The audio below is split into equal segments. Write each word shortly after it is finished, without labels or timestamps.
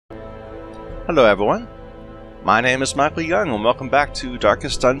Hello everyone, my name is Michael Young and welcome back to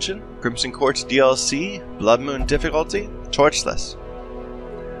Darkest Dungeon, Crimson Court DLC, Blood Moon difficulty, Torchless.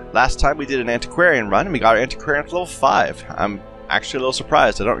 Last time we did an antiquarian run and we got our antiquarian to level 5. I'm actually a little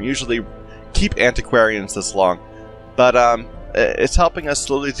surprised, I don't usually keep antiquarians this long, but it's helping us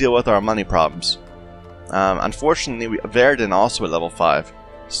slowly deal with our money problems. Unfortunately, Verdun also at level 5,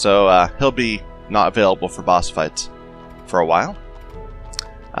 so he'll be not available for boss fights for a while.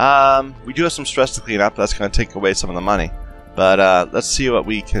 We do have some stress to clean up, that's going to take away some of the money, but let's see what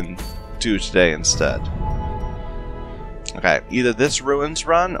we can do today instead. Okay, either this ruins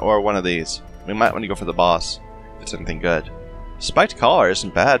run or one of these. We might want to go for the boss if it's anything good. Spiked collar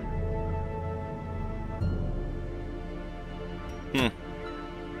isn't bad.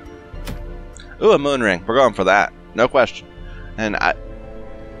 Ooh, a moon ring. We're going for that. No question. And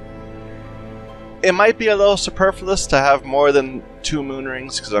it might be a little superfluous to have more than 2 moon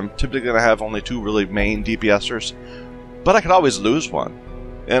rings, because I'm typically going to have only 2 really main DPSers. But I could always lose one.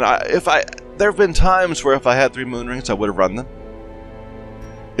 And there have been times where if I had 3 moon rings, I would have run them.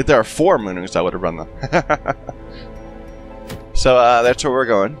 If there are 4 moon rings, I would have run them. So that's where we're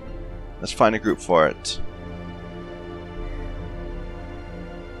going. Let's find a group for it.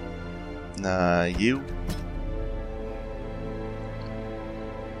 You.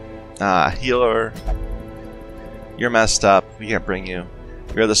 Healer. You're messed up. We can't bring you.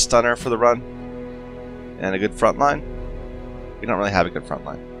 You're the stunner for the run. And a good front line. We don't really have a good front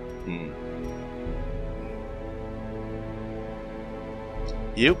line.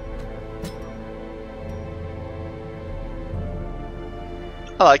 You.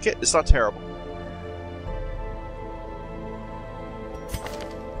 I like it. It's not terrible.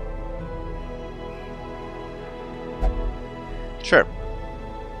 Sure.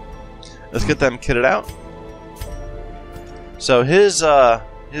 Let's get them kitted out. So his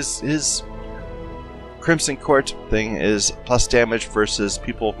Crimson Court thing is plus damage versus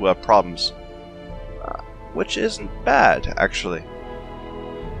people who have problems, which isn't bad actually.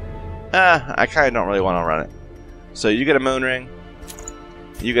 I kind of don't really want to run it. So you get a moon ring.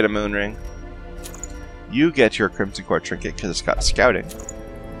 You get a moon ring. You get your Crimson Court trinket because it's got scouting.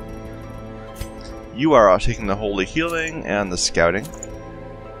 You are taking the holy healing and the scouting.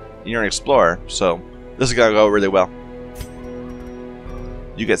 You're an explorer, so this is gonna go really well.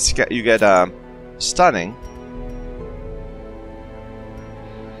 You get stunning,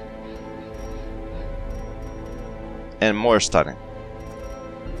 and more stunning.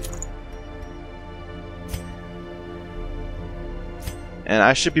 And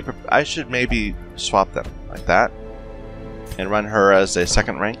I should maybe swap them like that, and run her as a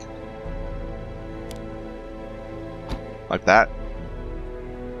second rank, like that.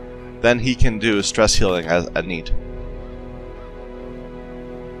 Then he can do stress healing as a need.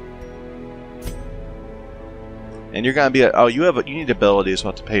 And you're gonna be a, you need abilities,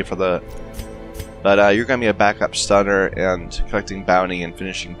 we'll have to pay for the, but you're gonna be a backup stunner and collecting bounty and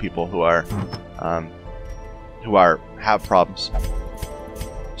finishing people who have problems.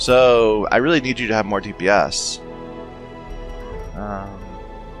 So I really need you to have more DPS.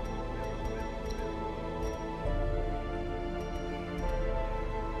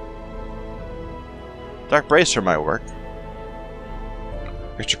 Dark Bracer might work.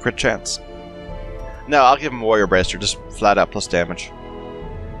 Extra crit chance. No, I'll give him Warrior Bracer, just flat out plus damage.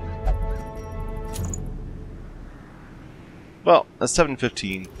 Well, that's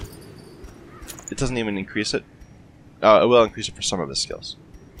 715. It doesn't even increase it. Oh, it will increase it for some of his skills.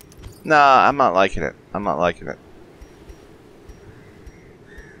 Nah, I'm not liking it. I'm not liking it.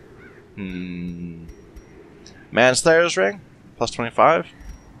 Manslayer's Ring? Plus 25?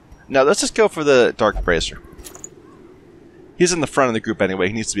 No, let's just go for the Dark Bracer. He's in the front of the group anyway,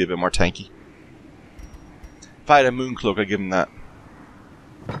 he needs to be a bit more tanky. If I had a Moon Cloak, I'd give him that.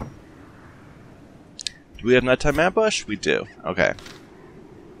 Do we have Nighttime Ambush? We do. Okay.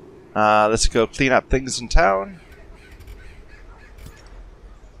 Let's go clean up things in town.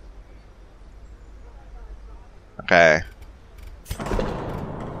 Okay.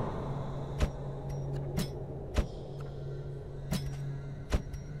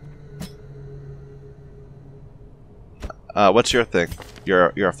 What's your thing? You're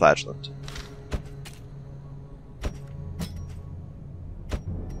a flagellant.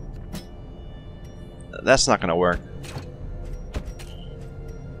 That's not gonna work.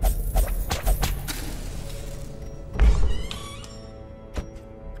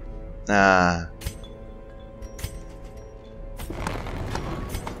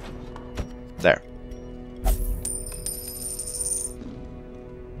 There.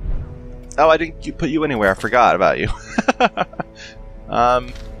 Oh, I didn't put you anywhere. I forgot about you.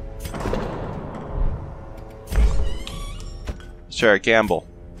 Sure, gamble.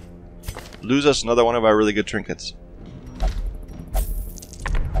 Lose us another one of our really good trinkets.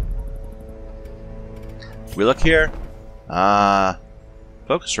 We look here.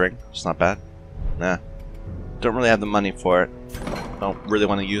 Focus ring. It's not bad. Nah. Don't really have the money for it. Don't really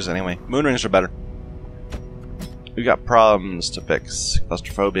want to use it anyway. Moon rings are better. We got problems to fix.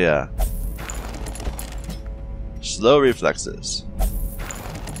 Claustrophobia. Slow reflexes.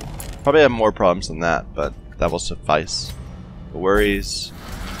 Probably have more problems than that, but that will suffice. Worries.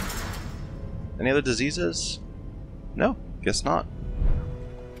 Any other diseases? No, guess not.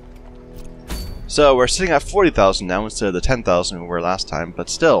 So we're sitting at 40,000 now instead of the 10,000 we were last time, but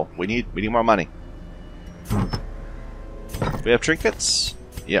still, we need more money. We have trinkets?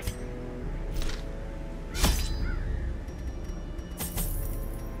 Yep.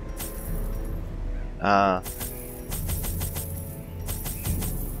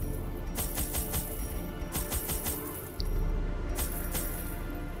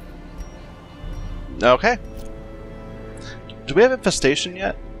 Okay. Do we have infestation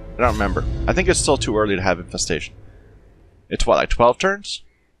yet? I don't remember. I think it's still too early to have infestation. It's what, like 12 turns?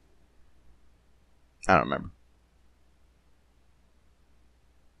 I don't remember.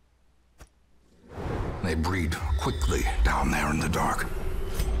 They breed quickly down there in the dark.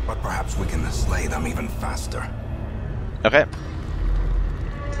 But perhaps we can slay them even faster. Okay.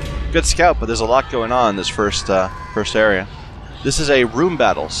 Good scout, but there's a lot going on in this first area. This is a room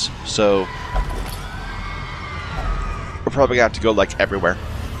battles, so we're probably gonna have to go like everywhere.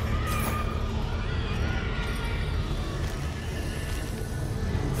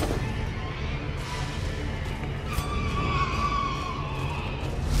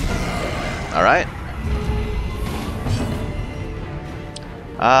 All right.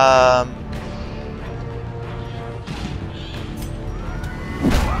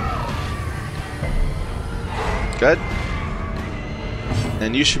 Good.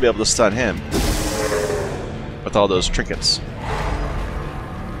 And you should be able to stun him with all those trinkets.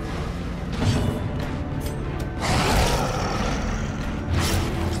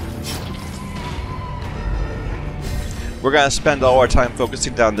 We're gonna spend all our time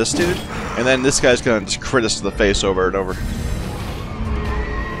focusing down this dude, and then this guy's gonna just crit us to the face over and over.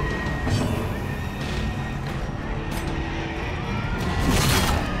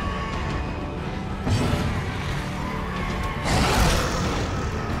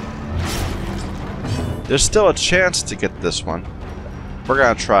 There's still a chance to get this one. We're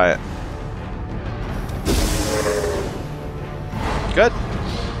gonna try it. Good.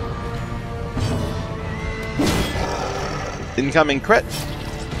 Incoming crit.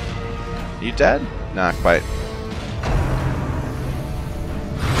 You dead? Not quite.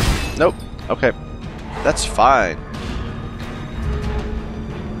 Nope. Okay. That's fine.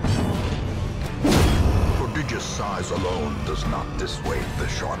 Prodigious size alone does not dissuade the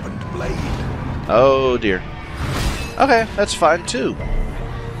sharpened blade. Oh dear. Okay, that's fine too.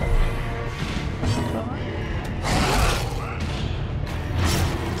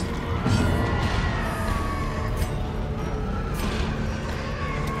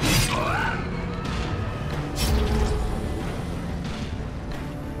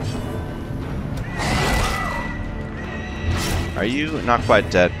 Are you not quite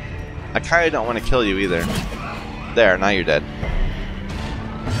dead? I kinda don't want to kill you either. There, now you're dead.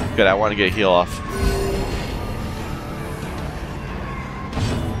 Good, I want to get a heal off.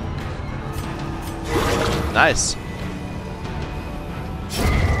 Nice.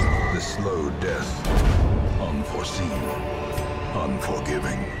 The slow death. Unforeseen.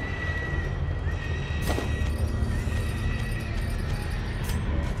 Unforgiving.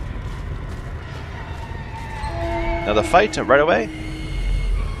 Now the fight right away.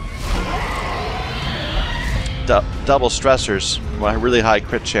 Double stressors. Well, really high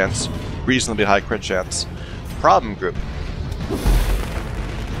crit chance. Reasonably high crit chance. Problem group.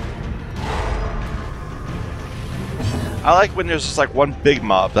 I like when there's just like one big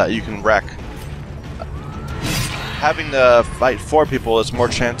mob that you can wreck. Having to fight 4 people is more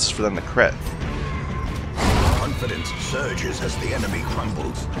chances for them to crit. Confidence surges as the enemy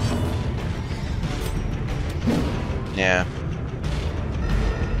crumbles. Yeah.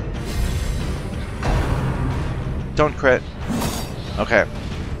 Don't crit. Okay.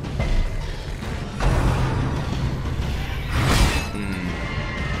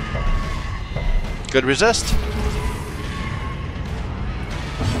 Good resist.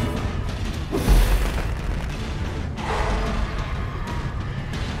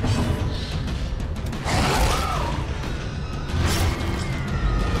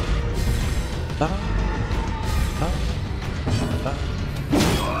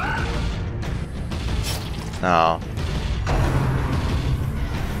 No.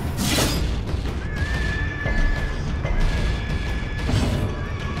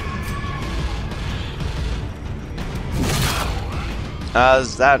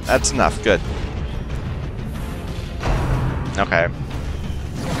 That's enough. Good. Okay.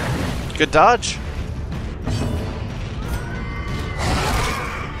 Good dodge.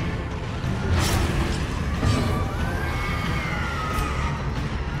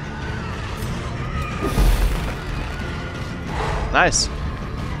 Nice.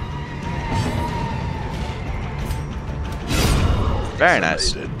 Very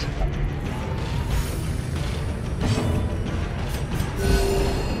nice. A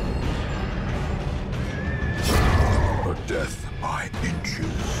death by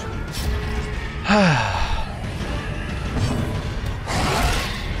inches.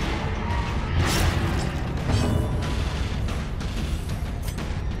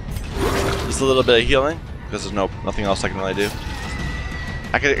 Just a little bit of healing, because there's nothing else I can really do.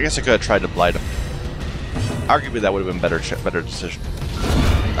 I guess I could have tried to blight him. Arguably, that would have been better decision.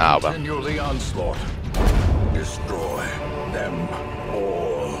 Ah, well. Continue the onslaught. Destroy them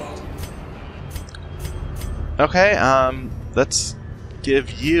all. Okay, let's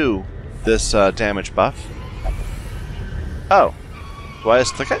give you this damage buff. Oh. Do I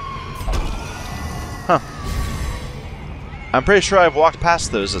just click it? Huh. I'm pretty sure I've walked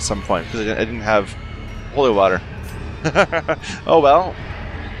past those at some point, because I didn't have holy water. Oh well.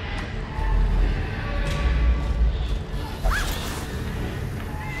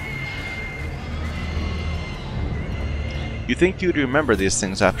 You'd think you'd remember these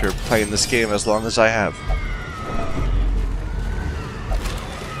things after playing this game as long as I have.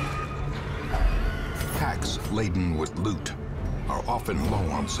 Packs laden with loot are often low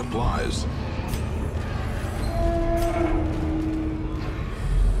on supplies.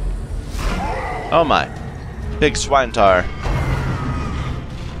 Oh my. Big swine tar.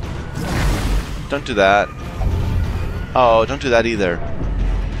 Don't do that. Oh, don't do that either.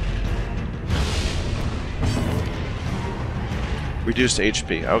 Reduced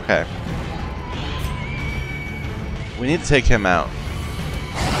HP. Okay. We need to take him out.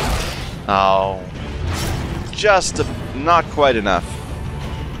 Oh. Just not quite enough.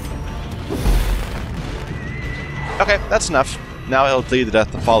 Okay, that's enough. Now he'll bleed to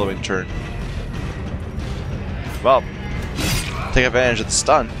death the following turn. Well, take advantage of the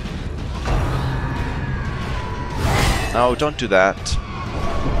stun. No, don't do that.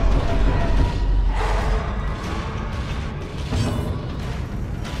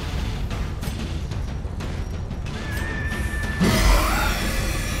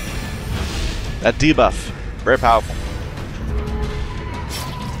 That debuff, very powerful.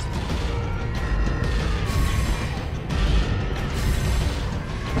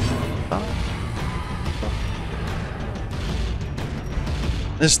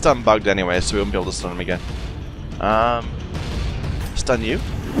 This stun bugged anyway, so we won't be able to stun him again. Stun you?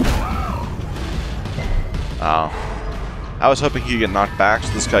 Oh. I was hoping he'd get knocked back,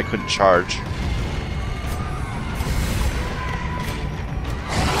 so this guy couldn't charge.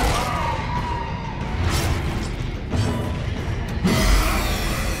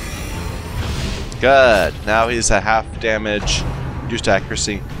 Good. Now he's a half damage, reduced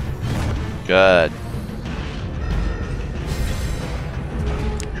accuracy. Good.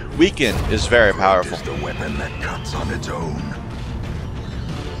 Weaken is very powerful. Is the weapon that cuts on its own.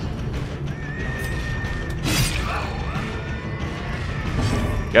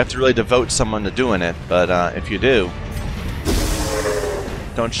 You have to really devote someone to doing it, but if you do,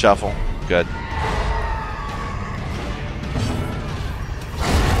 don't shuffle. Good.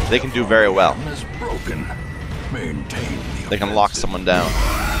 They can do very well. They can lock someone down.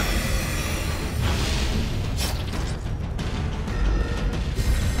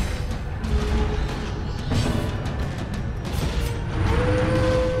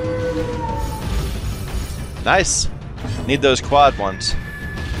 Nice. Need those quad ones.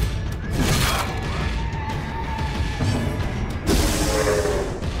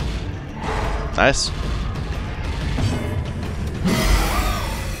 Nice.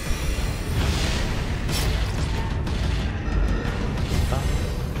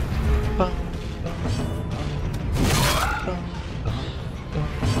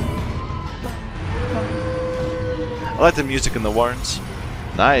 I like the music and the warns.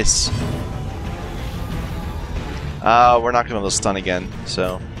 Nice. We're not going to be able to stun again,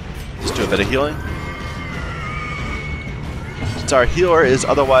 so let's do a bit of healing. Since our healer is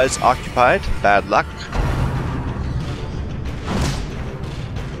otherwise occupied, bad luck.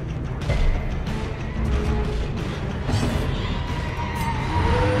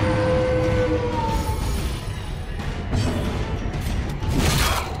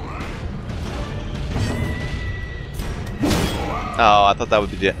 Oh, I thought that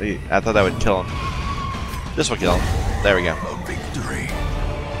would be I thought that would kill him. This will kill him. There we go. A victory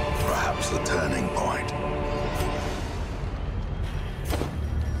perhaps the turning point.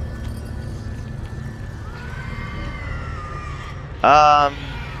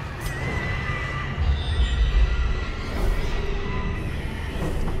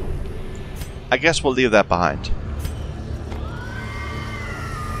 I guess we'll leave that behind.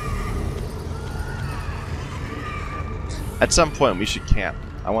 At some point we should camp.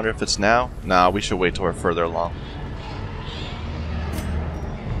 I wonder if it's now? No, we should wait till we're further along.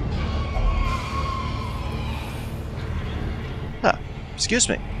 Huh. Excuse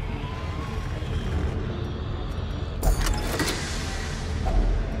me.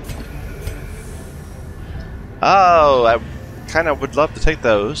 Oh, I kind of would love to take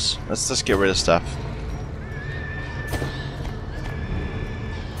those. Let's just get rid of stuff.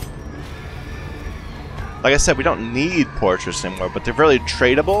 Like I said, we don't need portraits anymore, but they're really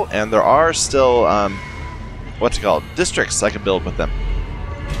tradable, and there are still, what's it called? Districts I can build with them.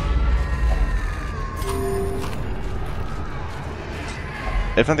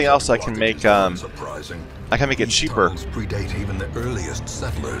 If nothing else, I can make, I can make it cheaper. Predate even the earliest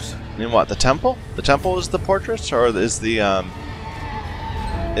settlers. I mean, what, the temple? The temple is the portraits, or is the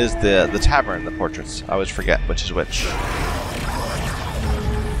tavern the portraits? I always forget which is which.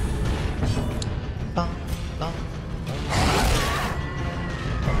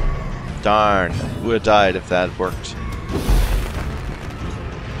 Darn, we would have died if that had worked.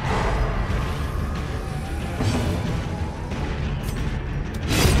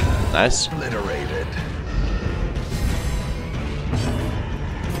 Nice. Obliterated.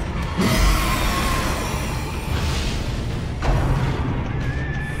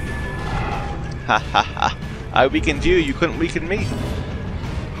 Ha ha ha. I weakened you, you couldn't weaken me.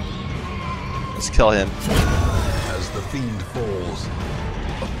 Let's kill him. As the fiend falls,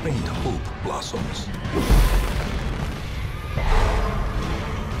 a faint hope blossoms.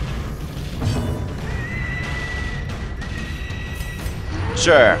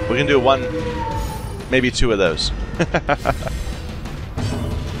 Sure, we can do one, maybe two of those.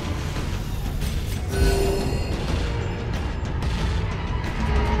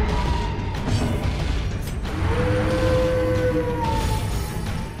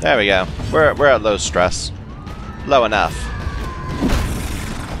 There we go. We're at low stress. Low enough.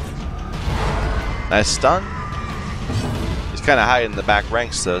 Nice stun. He's kind of high in the back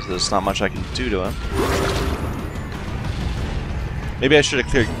ranks though, so there's not much I can do to him. Maybe I should have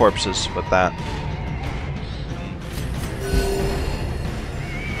cleared corpses with that.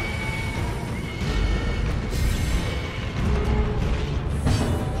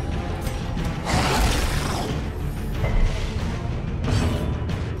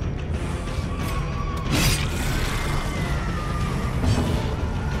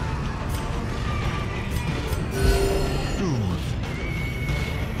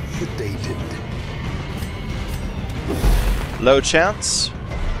 Sedated. Low chance?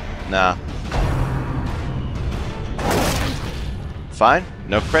 Nah. Fine.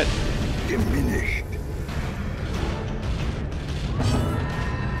 No crit. Diminished.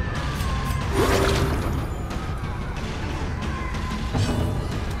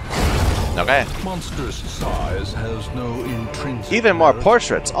 Okay. Monstrous size has no intrinsic. Even more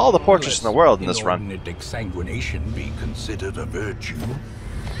portraits. All the portraits in the world in this run. Inordinate exsanguination be considered a virtue?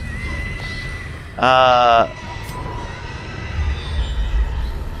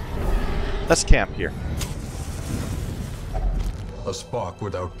 Let's camp here. A spark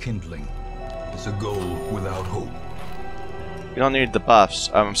without kindling is a goal without hope. We don't need the buffs.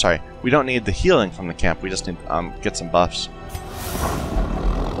 I'm sorry. We don't need the healing from the camp. We just need get some buffs.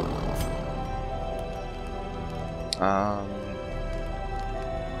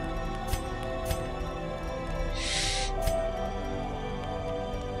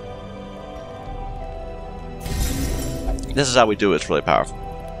 This is how we do it. It's really powerful.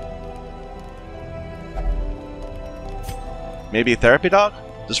 Maybe a therapy dog?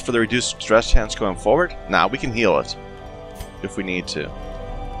 Just for the reduced stress chance going forward? Nah, we can heal it. If we need to.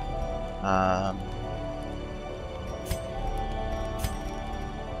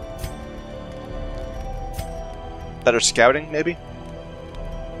 Better scouting, maybe?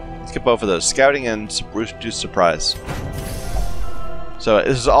 Let's get both of those. Scouting and reduced surprise. So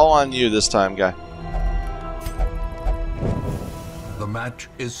this is all on you this time, guy. The match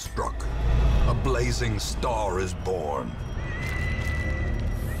is struck. A blazing star is born.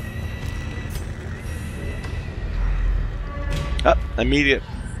 Oh, immediate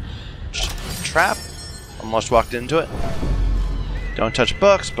trap. Almost walked into it. Don't touch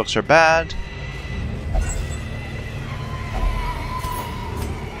books. Books are bad.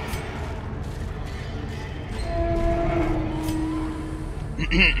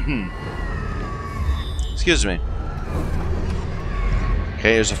 Excuse me.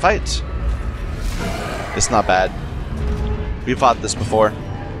 Okay, here's a fight. It's not bad. We fought this before.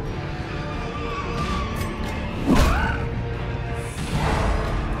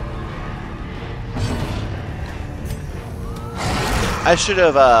 I should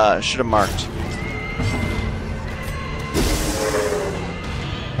have marked.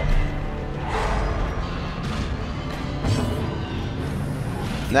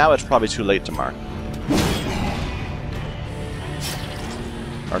 Now it's probably too late to mark.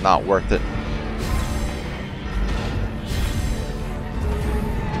 Or not worth it.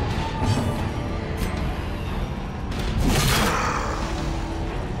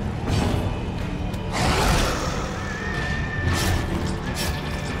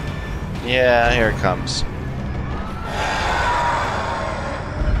 Yeah, here it comes.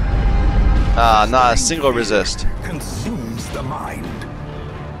 Not a single resist. Consumes the mind.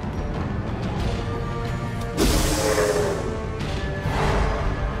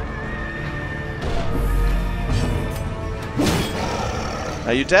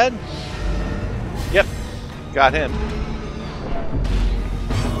 Are you dead? Yep. Got him.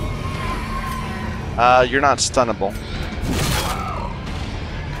 You're not stunnable.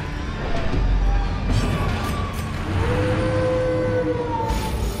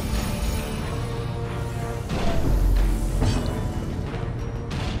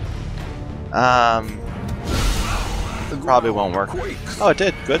 Probably won't work. Oh, it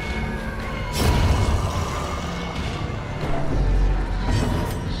did. Good.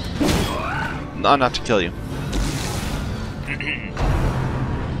 No, not to kill you.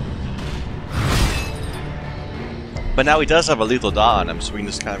 But now he does have a lethal dot on him, so we can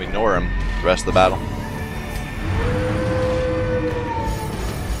just kind of ignore him the rest of the battle.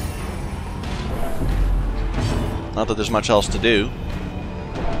 Not that there's much else to do.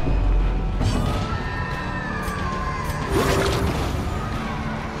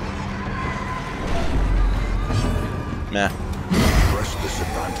 Nah. Press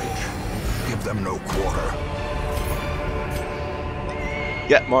disadvantage. Give them no quarter.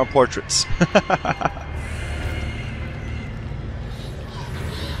 Get more portraits.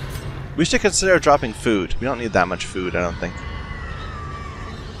 We should consider dropping food. We don't need that much food, I don't think.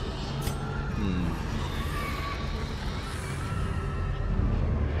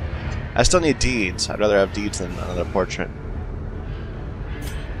 I still need deeds. I'd rather have deeds than another portrait.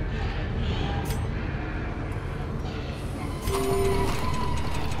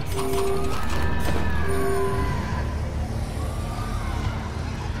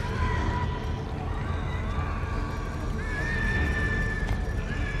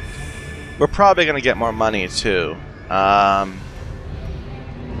 We're probably gonna get more money too.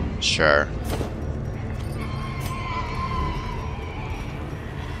 Sure.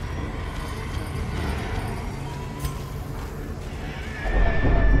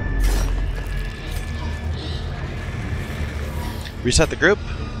 Reset the group.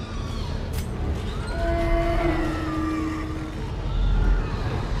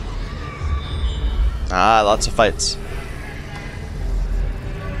 Lots of fights.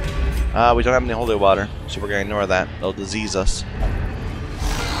 We don't have any holy water, so we're gonna ignore that. They'll disease us.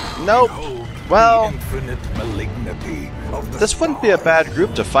 Nope. Well, this wouldn't be a bad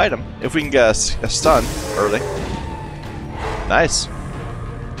group to fight him if we can get a stun early. Nice.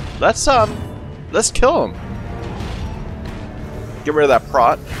 Let's kill him. Get rid of that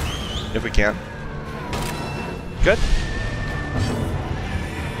prot if we can. Good.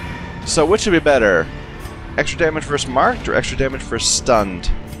 So which would be better? Extra damage versus marked or extra damage versus stunned?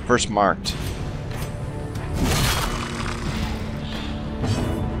 First marked.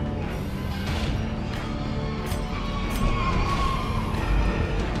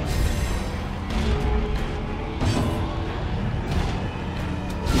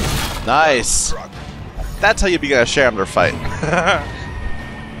 Nice. That's how you begin a Shambler fight.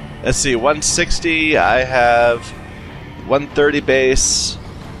 Let's see, 160. I have 130 base,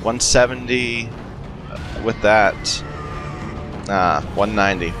 170 with that.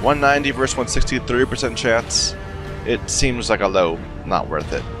 190. 190 versus 160, 30% chance. It seems like a low. Not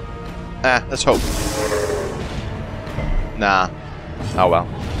worth it. Let's hope. Nah. Oh well.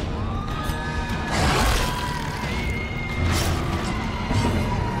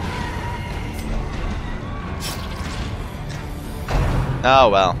 Oh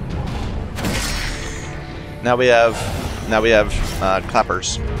well. Now we have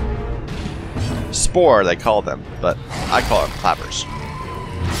clappers. Spore, they call them, but I call them clappers.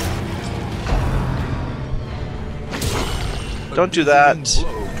 Don't do that.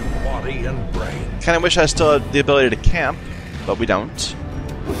 Kinda wish I still had the ability to camp, but we don't.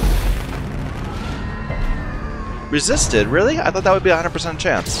 Resisted? Really? I thought that would be a 100%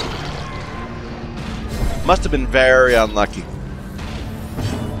 chance. Must have been very unlucky.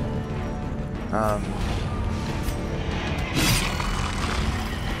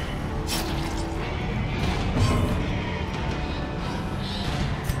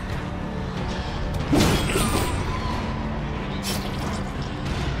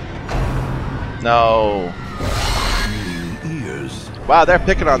 No. Wow, they're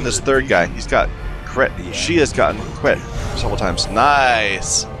picking on this third guy. He's got crit. She has gotten crit several times.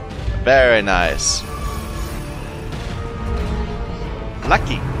 Nice. Very nice.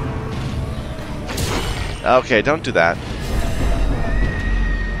 Lucky. Okay, don't do that.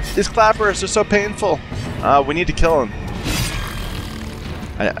 These clappers are so painful. We need to kill him.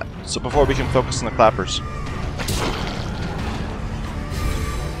 So before we can focus on the clappers.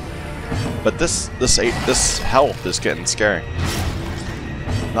 But this health is getting scary.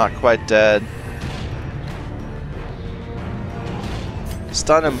 Not quite dead.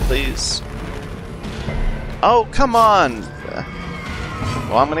 Stun him, please. Oh, come on!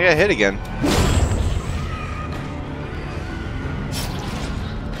 Well, I'm gonna get hit again.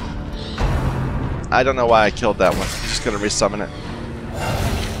 I don't know why I killed that one. He's just gonna resummon it.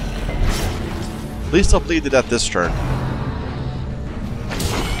 At least I'll bleed to death this turn.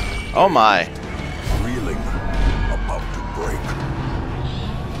 Oh my. Reeling, about to break.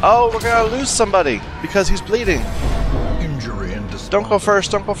 Oh, we're gonna lose somebody because he's bleeding. Injury and Don't go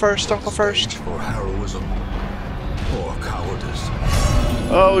first, don't go first, don't go first. For heroism or cowardice.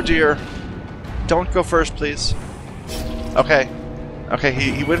 Oh dear. Don't go first, please. Okay. Okay,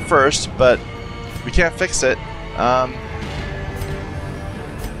 he went first, but we can't fix it. Can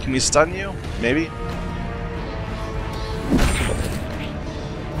we stun you? Maybe?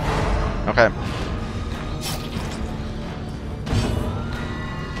 Okay.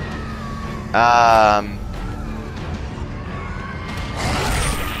 As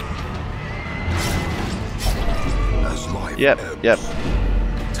life Yep.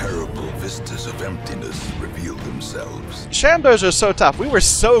 terrible vistas of emptiness reveal themselves. Shambles are so tough. We were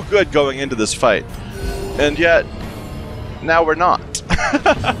so good going into this fight. And yet, now we're not.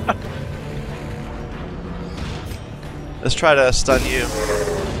 Let's try to stun you.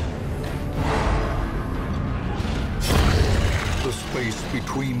 The space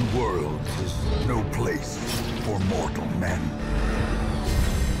between worlds is no place for mortal men.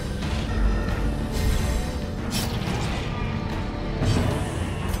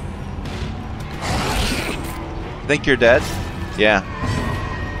 Think you're dead? Yeah.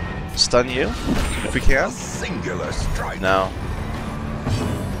 Stun you, if we can. A singular strike. No.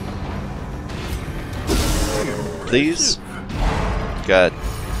 Please? Good.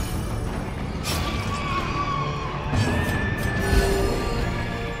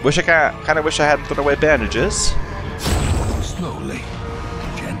 Kind of wish I hadn't thrown away bandages. Slowly,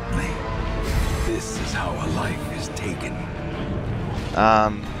 gently. This is how a life is taken.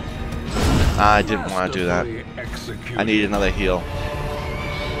 I didn't want to do that. I need another heal.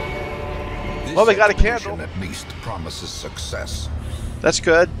 Well, we got a candle. At least promises success. That's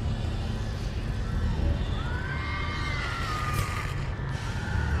good.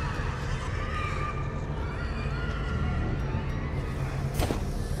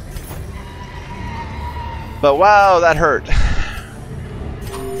 But wow, that hurt.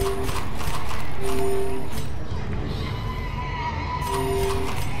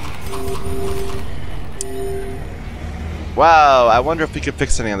 Wow, I wonder if we could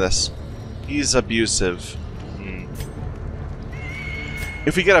fix any of this. He's abusive.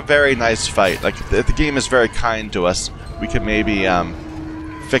 If we get a very nice fight, like if the game is very kind to us, we could maybe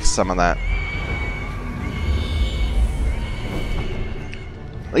fix some of that.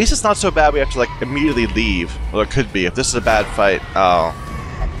 At least it's not so bad we have to like immediately leave. Well, it could be if this is a bad fight. Oh.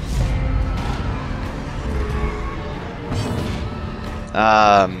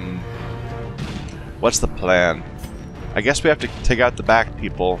 What's the plan? I guess we have to take out the back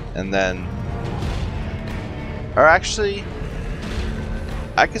people and then... Or actually...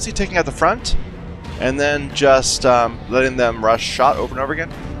 I can see taking out the front and then just letting them rush shot over and over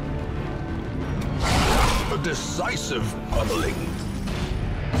again. A decisive pummeling.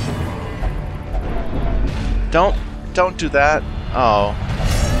 Don't do that. Oh.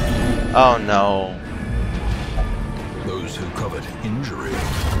 Oh no. Those who covet injury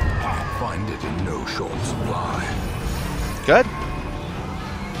find it in no short supply. Good.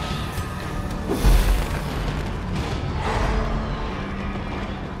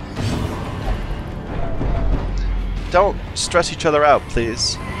 Don't stress each other out,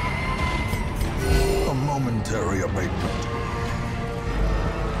 please. A momentary abatement.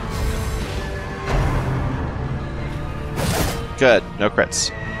 Good, no crits.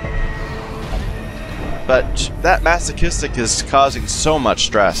 But that masochistic is causing so much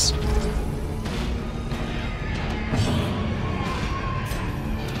stress.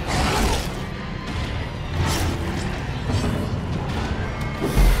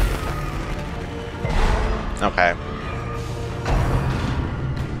 Okay.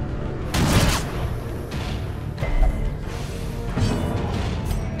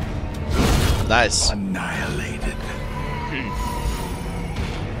 Nice. Annihilated.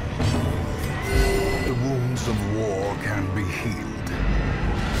 The wounds of war can be healed,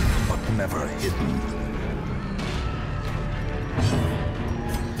 but never hidden.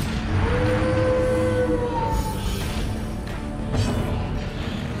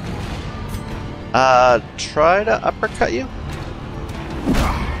 Try to uppercut you?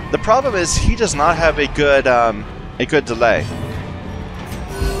 The problem is he does not have a good delay.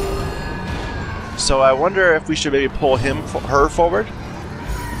 So I wonder if we should maybe pull her forward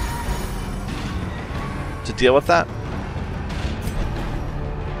to deal with that.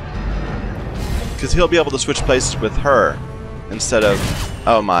 Because he'll be able to switch places with her instead of...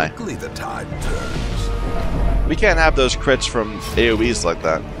 Oh my. Quickly the tide turns. We can't have those crits from AoEs like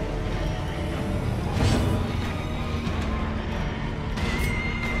that.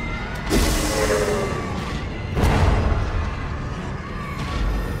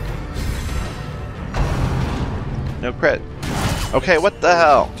 No crit. Okay, what the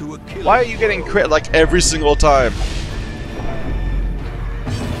hell? Why are you getting crit like every single time?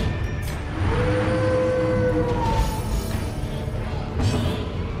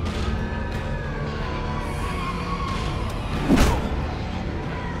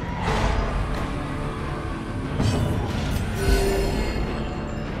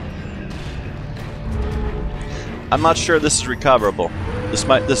 I'm not sure this is recoverable.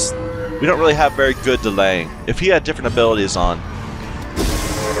 We don't really have very good delaying. If he had different abilities on.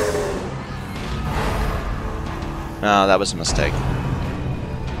 Oh, that was a mistake.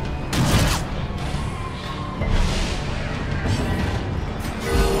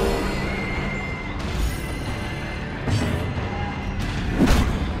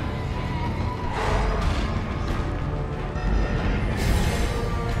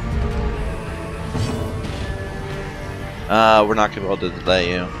 We're not going to be able to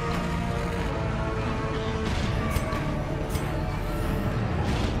delay you.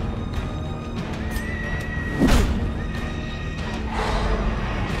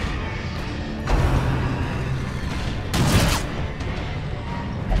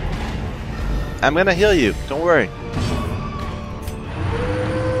 I'm gonna heal you, don't worry.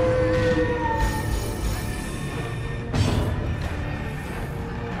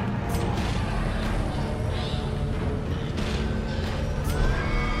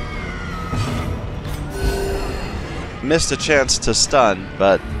 Missed a chance to stun,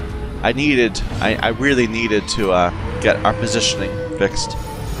 but I really needed to get our positioning fixed.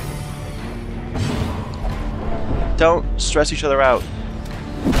 Don't stress each other out.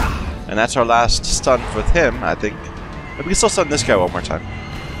 And that's our last stun with him, I think. But we can still stun this guy one more time.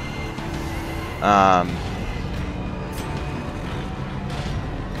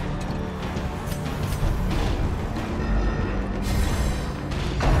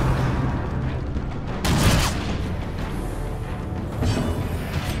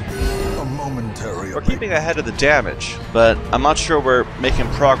 We're keeping ahead of the damage, but I'm not sure we're making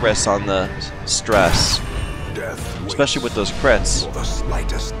progress on the stress. Death especially with those crits. For the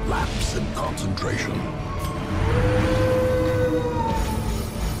slightest lapse in concentration.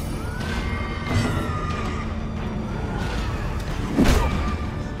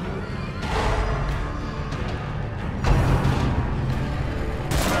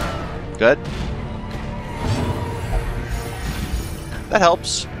 Good. That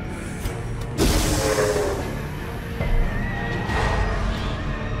helps.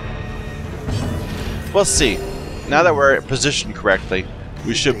 We'll see. Now that we're positioned correctly,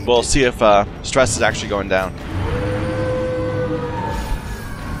 we'll see if stress is actually going down.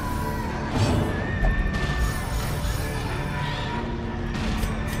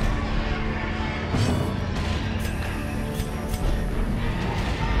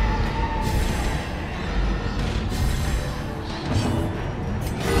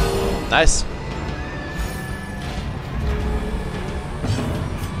 Nice.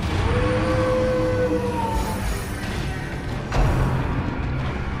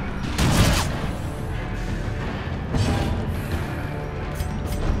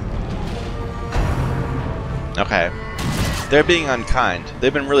 Okay. They're being unkind.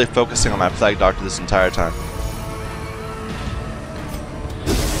 They've been really focusing on my Plague Doctor this entire time.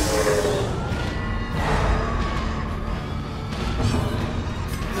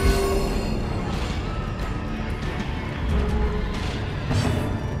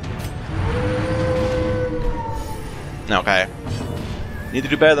 Okay. Need to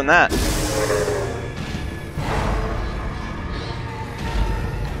do better than that.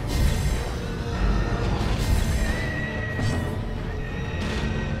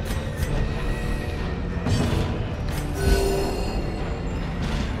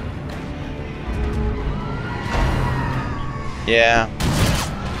 Yeah.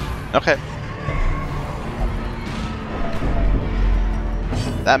 Okay.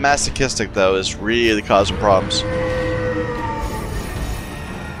 That masochistic, though, is really causing problems.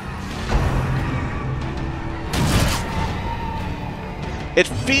 It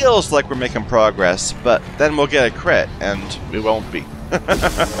feels like we're making progress, but then we'll get a crit, and we won't be.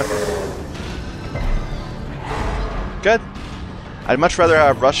 Good. I'd much rather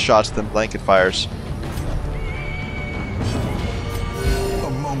have rush shots than blanket fires. A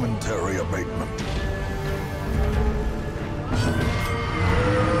momentary abatement.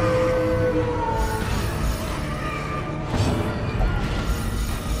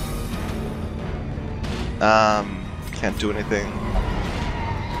 Can't do anything.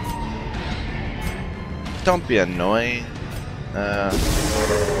 Don't be annoying. Now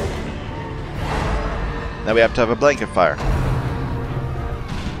we have to have a blanket fire.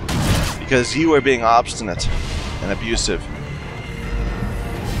 Because you are being obstinate and abusive.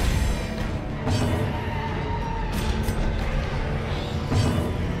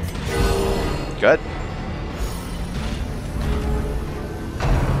 Good.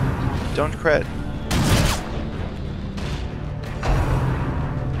 Don't crit.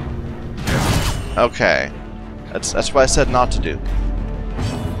 Okay. That's what I said not to do.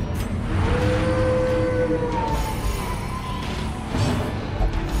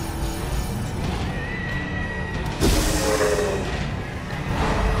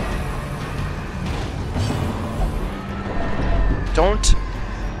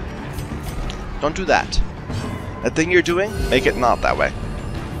 Don't do that. That thing you're doing, make it not that way.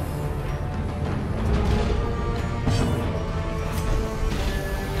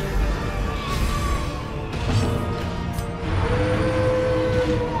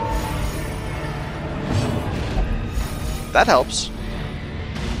 That helps.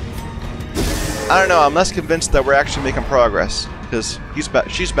 I don't know, I'm less convinced that we're actually making progress, because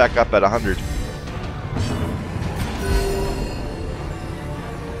she's back up at 100.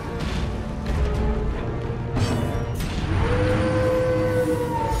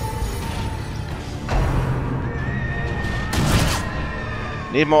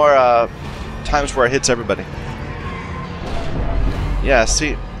 Need more times where it hits everybody. Yeah,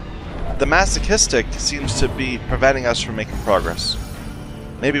 see, the masochistic seems to be preventing us from making progress.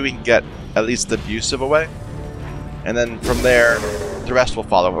 Maybe we can get at least the abusive away, and then from there, the rest will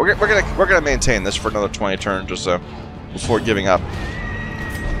follow. We're gonna maintain this for another 20 turns or so before giving up.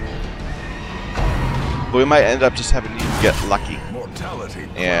 But we might end up just having to get lucky. Mortality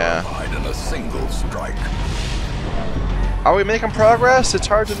yeah. in a single strike. Are we making progress? It's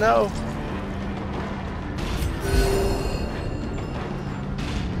hard to know.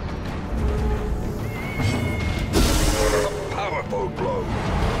 A powerful blow.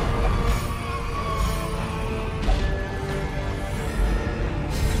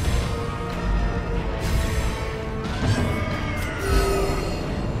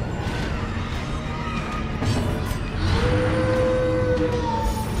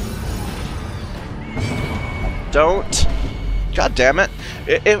 Don't. God damn it.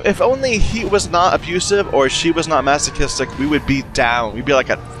 If only he was not abusive or she was not masochistic, we would be down. We'd be like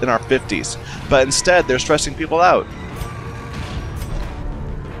in our 50s. But instead, they're stressing people out.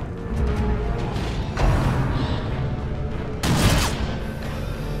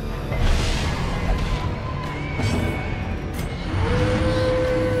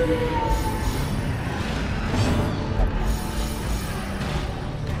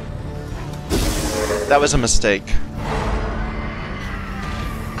 That was a mistake.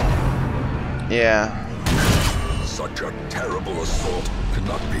 Yeah. Such a terrible assault could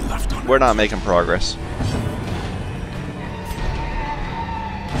not be left on. We're not making progress.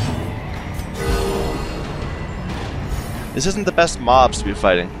 This isn't the best mobs to be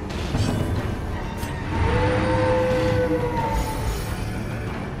fighting.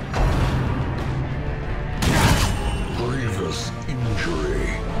 Grievous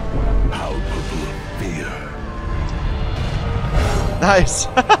injury. Palpable fear. Nice.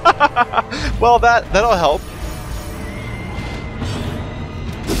 Well, that'll help.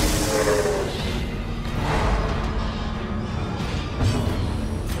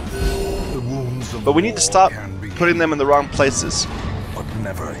 The wounds of But we need to war stop can be putting them in the wrong places. but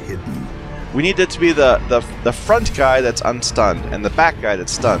never hidden. We need it to be the front guy that's unstunned and the back guy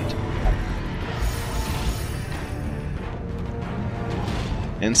that's stunned.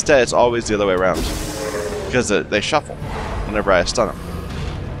 Instead, it's always the other way around. Because they shuffle whenever I stun them.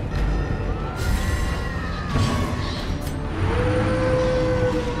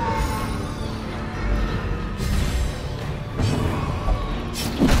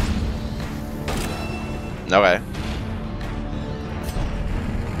 Okay.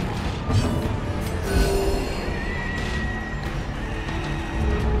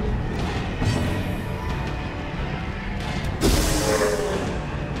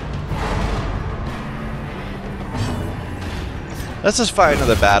 Let's just fight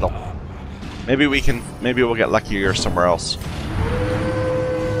another battle. Maybe we'll get luckier somewhere else.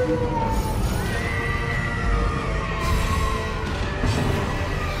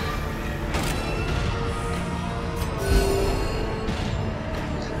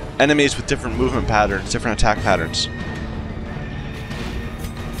 Enemies with different movement patterns, different attack patterns.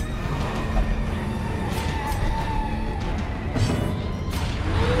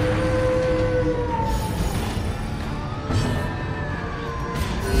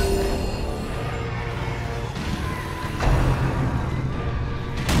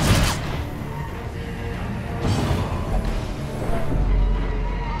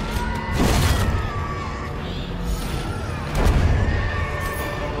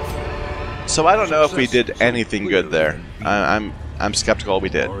 So I don't know if we did anything good there. I'm skeptical we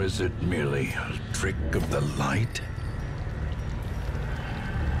did. Or is it merely a trick of the light?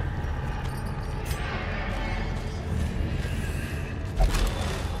 A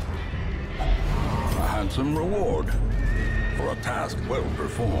handsome reward for a task well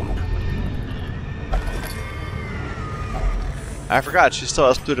performed. I forgot she still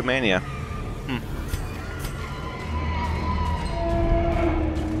has Plutomania.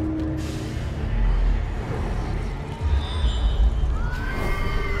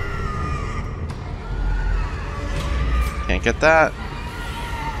 Can't get that.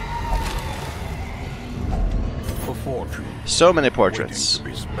 A fortune. So many portraits. To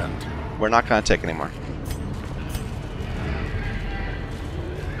be spent. We're not going to take anymore.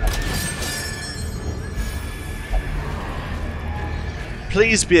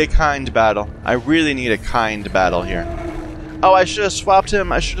 Please be a kind battle. I really need a kind battle here. Oh, I should have swapped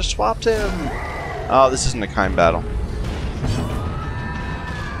him. I should have swapped him. Oh, this isn't a kind battle.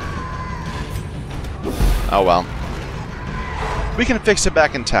 Oh well. We can fix it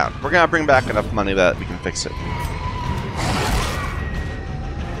back in town. We're gonna bring back enough money that we can fix it.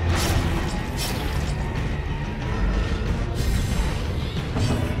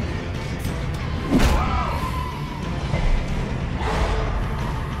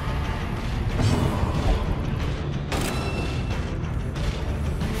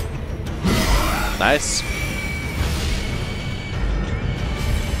 Nice.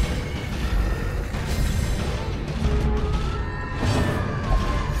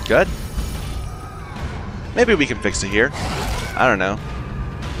 Good. Maybe we can fix it here. I don't know.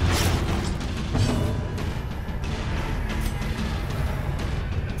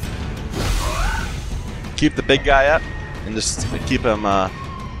 Keep the big guy up and just keep him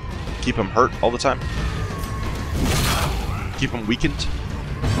hurt all the time. Keep him weakened.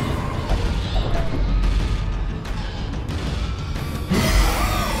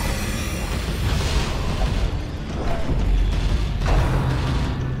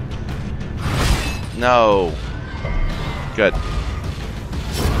 No. Good.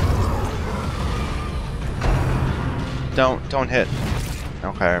 Don't hit.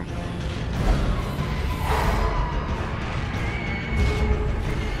 Okay.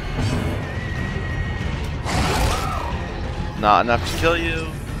 Not enough to kill you.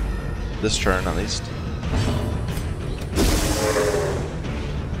 This turn, at least.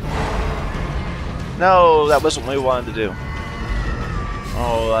 No, that wasn't what we wanted to do.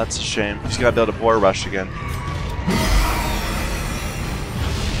 Oh, that's a shame. He's gotta build a boar rush again.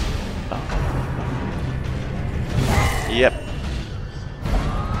 Yep.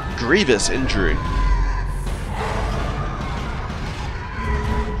 Grievous injury.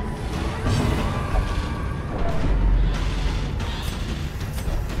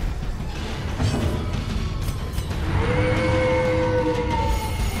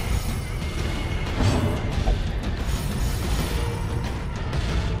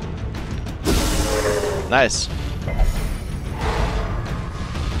 Nice.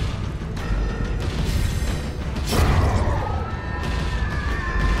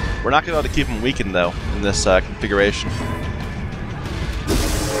 We're not going to be able to keep him weakened, though, in this configuration.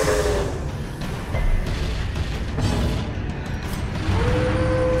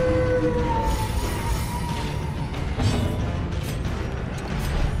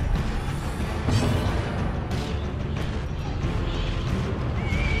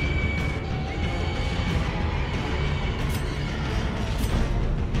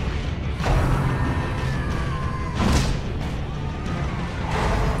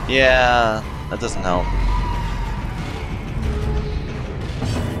 Yeah, that doesn't help.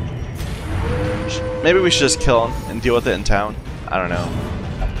 Maybe we should just kill him and deal with it in town. I don't know.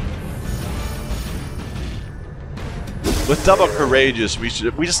 With double courageous, we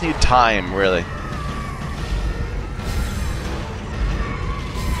just need time, really.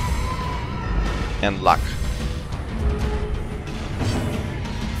 And luck.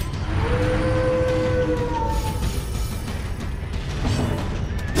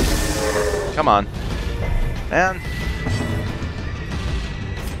 Come on. Man.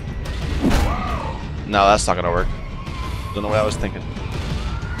 No, that's not gonna work. Don't know what I was thinking.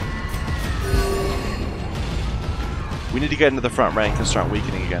 We need to get into the front rank and start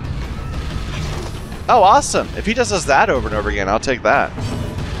weakening again. Oh, awesome! If he does us that over and over again, I'll take that.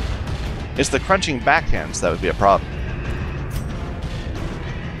 It's the crunching backhands that would be a problem.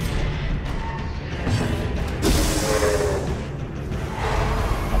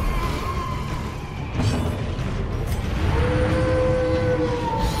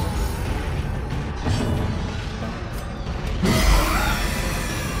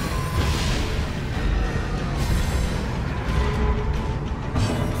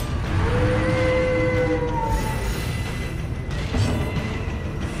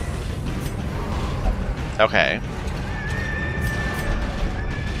 Okay.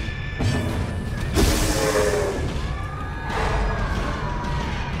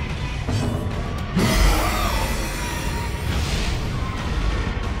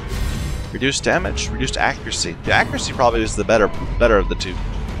 Reduced damage, reduced accuracy. The accuracy probably is the better of the two.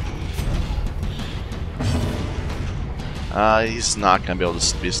 He's not gonna be able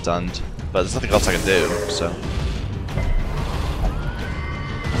to be stunned, but there's nothing else I can do, so.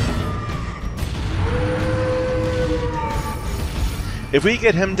 If we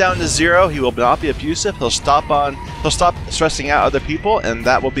get him down to 0, he will not be abusive. He'll stop stressing out other people, and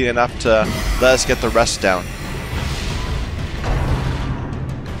that will be enough to let us get the rest down.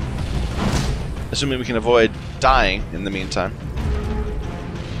 Assuming we can avoid dying in the meantime.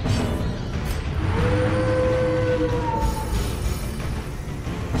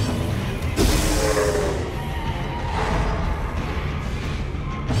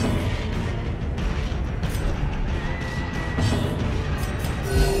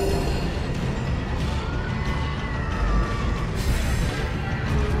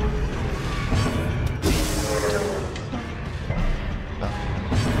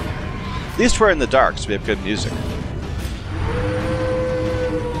 At least we're in the dark, so we have good music.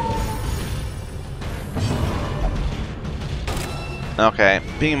 Okay,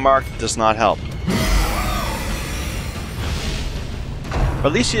 being marked does not help. Or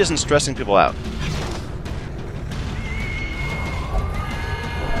at least he isn't stressing people out.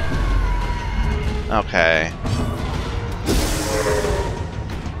 Okay.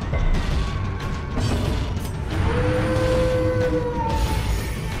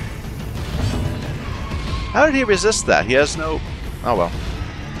 How did he resist that? He has no... Oh well.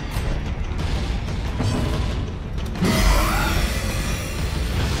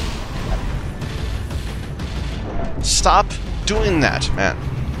 Stop doing that, man.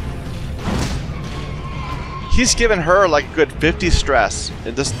 He's given her like a good 50 stress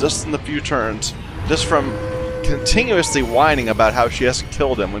just in the few turns, just from continuously whining about how she hasn't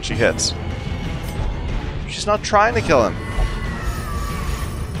killed him when she hits. She's not trying to kill him.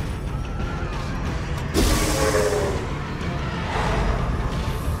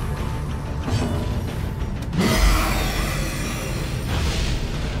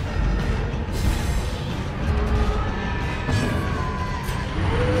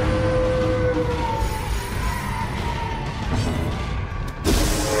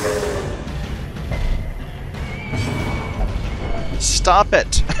 Stop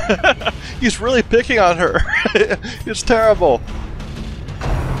it! He's really picking on her. It's terrible.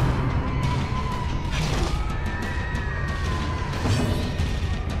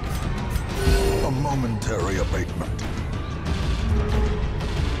 A momentary abatement.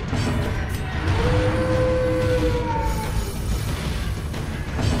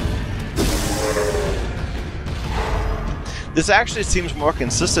 This actually seems more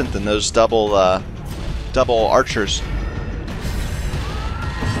consistent than those double archers.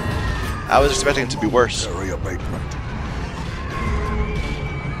 I was expecting it to be worse.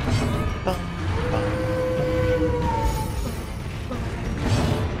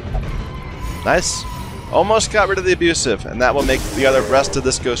 Nice. Almost got rid of the abusive, and that will make the rest of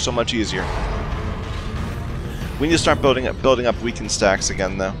this go so much easier. We need to start building up weakened stacks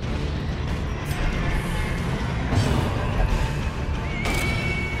again, though.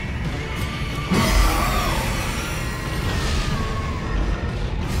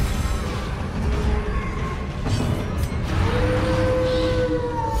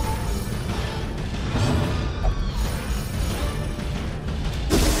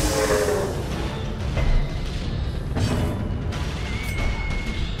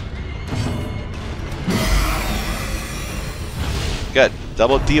 Good.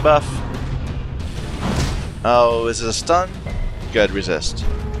 Double debuff. Oh, is it a stun? Good, resist.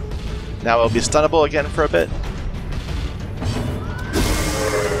 Now it'll be stunnable again for a bit.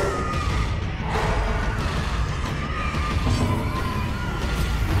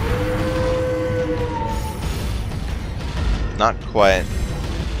 Not quite.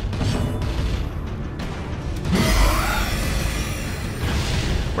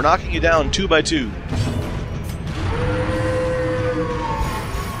 We're knocking you down 2 by 2.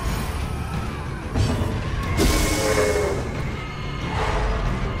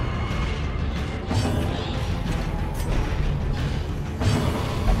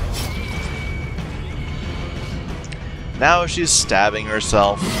 Now she's stabbing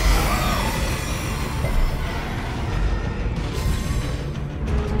herself.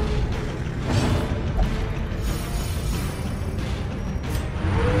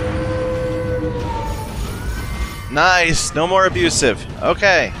 Nice! No more abusive.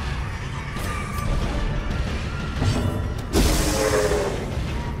 Okay.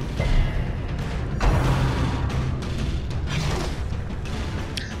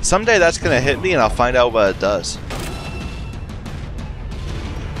 Someday that's gonna hit me and I'll find out what it does.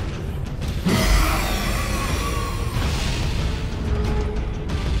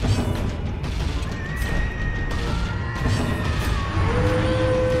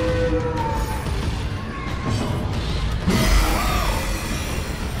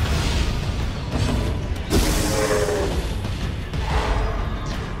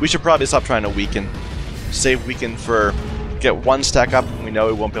 We should probably stop trying to weaken. Save weaken for... get one stack up and we know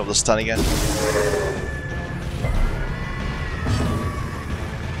we won't be able to stun again.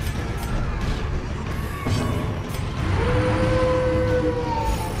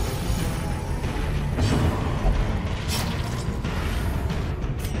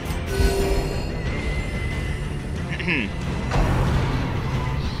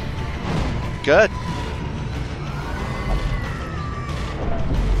 Good.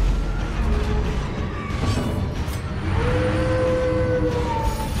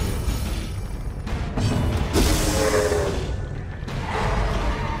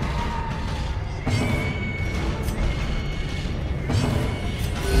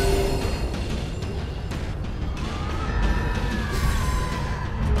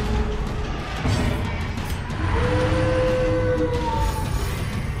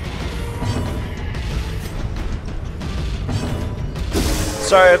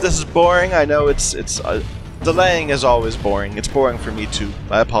 Sorry if this is boring. I know it's delaying is always boring. It's boring for me too.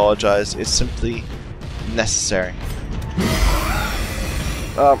 I apologize. It's simply necessary.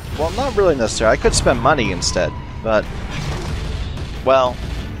 Well, not really necessary. I could spend money instead, but well,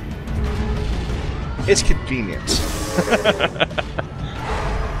 it's convenient.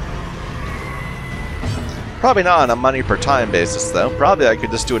 Probably not on a money per time basis though. Probably I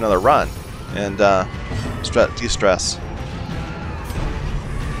could just do another run and de-stress.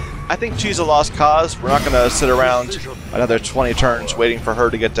 I think she's a lost cause. We're not going to sit around another 20 turns waiting for her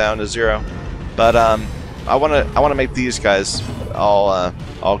to get down to 0. But I want to make these guys all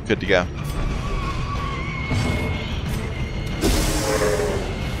good to go.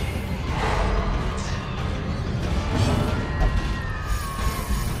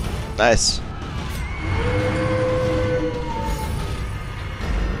 Nice.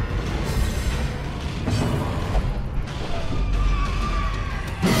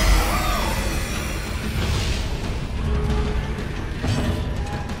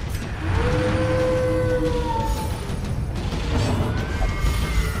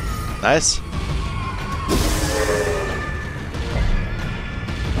 Nice.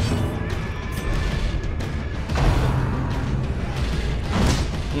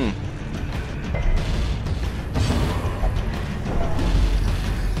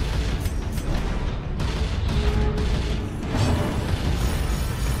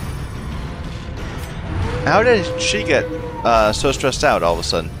 How did she get so stressed out all of a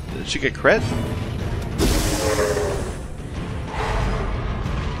sudden? Did she get crit?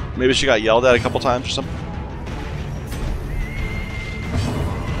 Maybe she got yelled at a couple times or something?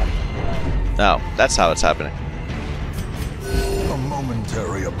 No, that's how it's happening. A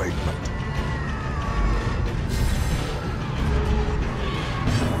momentary abatement.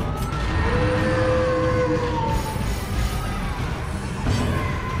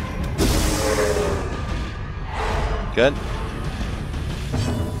 Good.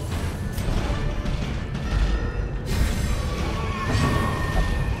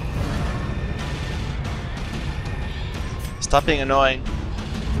 Stop being annoying.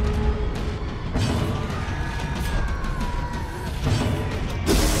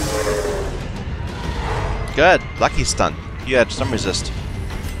 Good. Lucky stun. He had some resist.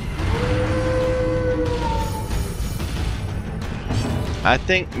 I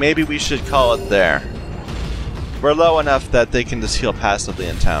think maybe we should call it there. We're low enough that they can just heal passively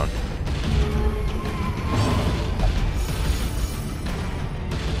in town.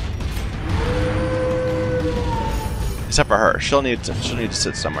 Except for her. She'll need to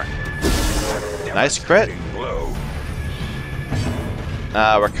sit somewhere. Nice crit.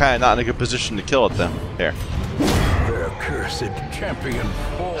 We're kind of not in a good position to kill it though. Here. Their cursed champion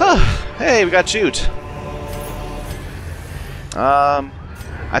falls. Hey, we got shoot.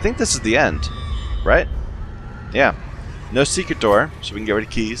 I think this is the end, right? Yeah. No secret door, so we can get rid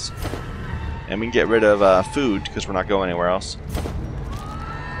of keys. And we can get rid of food, because we're not going anywhere else.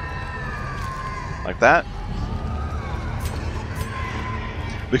 Like that.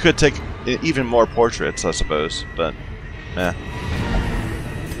 We could take even more portraits, I suppose, but eh.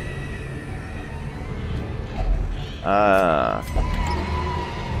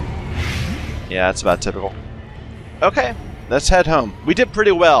 Yeah, it's about typical. Okay, let's head home. We did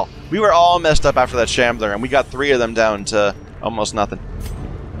pretty well. We were all messed up after that Shambler, and we got 3 of them down to almost nothing.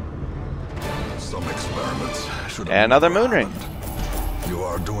 Some experiments should have And another moon ring. You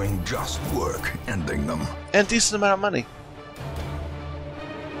are doing just work ending them. And a decent amount of money.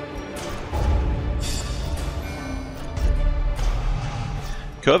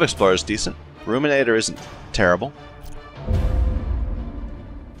 Cove Explorer is decent. Ruminator isn't terrible.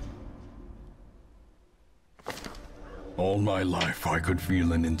 All my life I could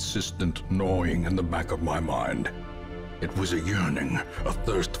feel an insistent gnawing in the back of my mind. It was a yearning, a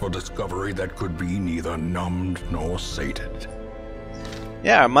thirst for discovery that could be neither numbed nor sated.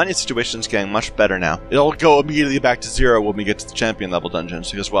 Yeah, our money situation's getting much better now. It'll go immediately back to 0 when we get to the champion level dungeons,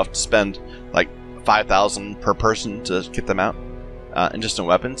 because we'll have to spend like 5,000 per person to get them out. And just in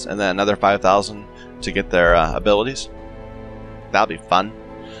weapons, and then another 5,000 to get their abilities. That'll be fun.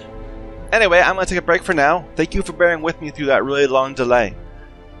 Anyway, I'm going to take a break for now. Thank you for bearing with me through that really long delay.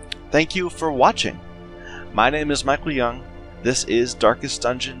 Thank you for watching. My name is Michael Young. This is Darkest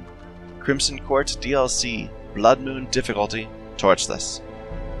Dungeon, Crimson Court DLC, Blood Moon difficulty, Torchless.